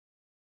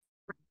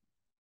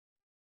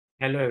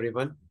Hello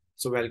everyone.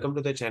 So welcome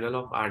to the channel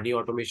of RD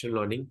Automation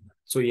Learning.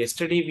 So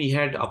yesterday we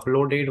had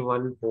uploaded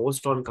one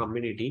post on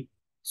community.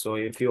 So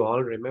if you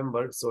all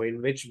remember, so in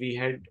which we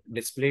had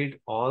displayed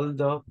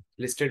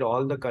listed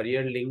all the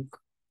career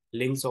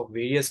links of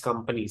various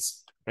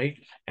companies, right?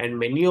 And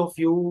many of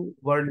you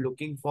were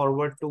looking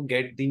forward to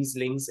get these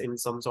links in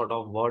some sort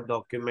of Word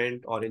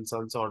document or in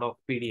some sort of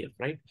PDF,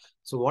 right?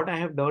 So what I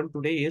have done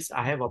today is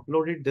I have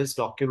uploaded this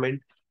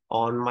document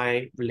on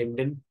my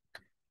LinkedIn,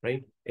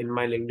 right, in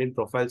my LinkedIn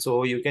profile.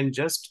 So you can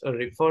just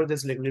refer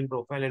this LinkedIn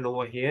profile, and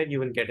over here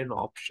you will get an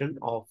option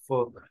of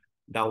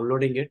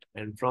downloading it.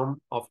 And from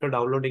after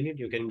downloading it,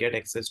 you can get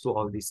access to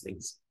all these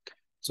links.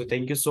 So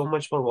thank you so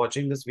much for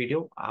watching this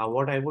video.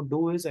 What I would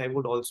do is I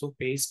would also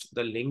paste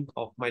the link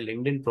of my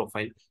LinkedIn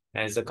profile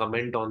as a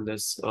comment on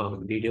this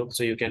video.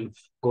 So you can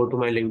go to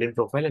my LinkedIn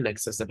profile and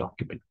access the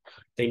document.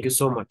 Thank you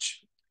so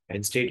much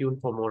and stay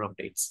tuned for more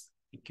updates.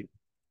 Thank you.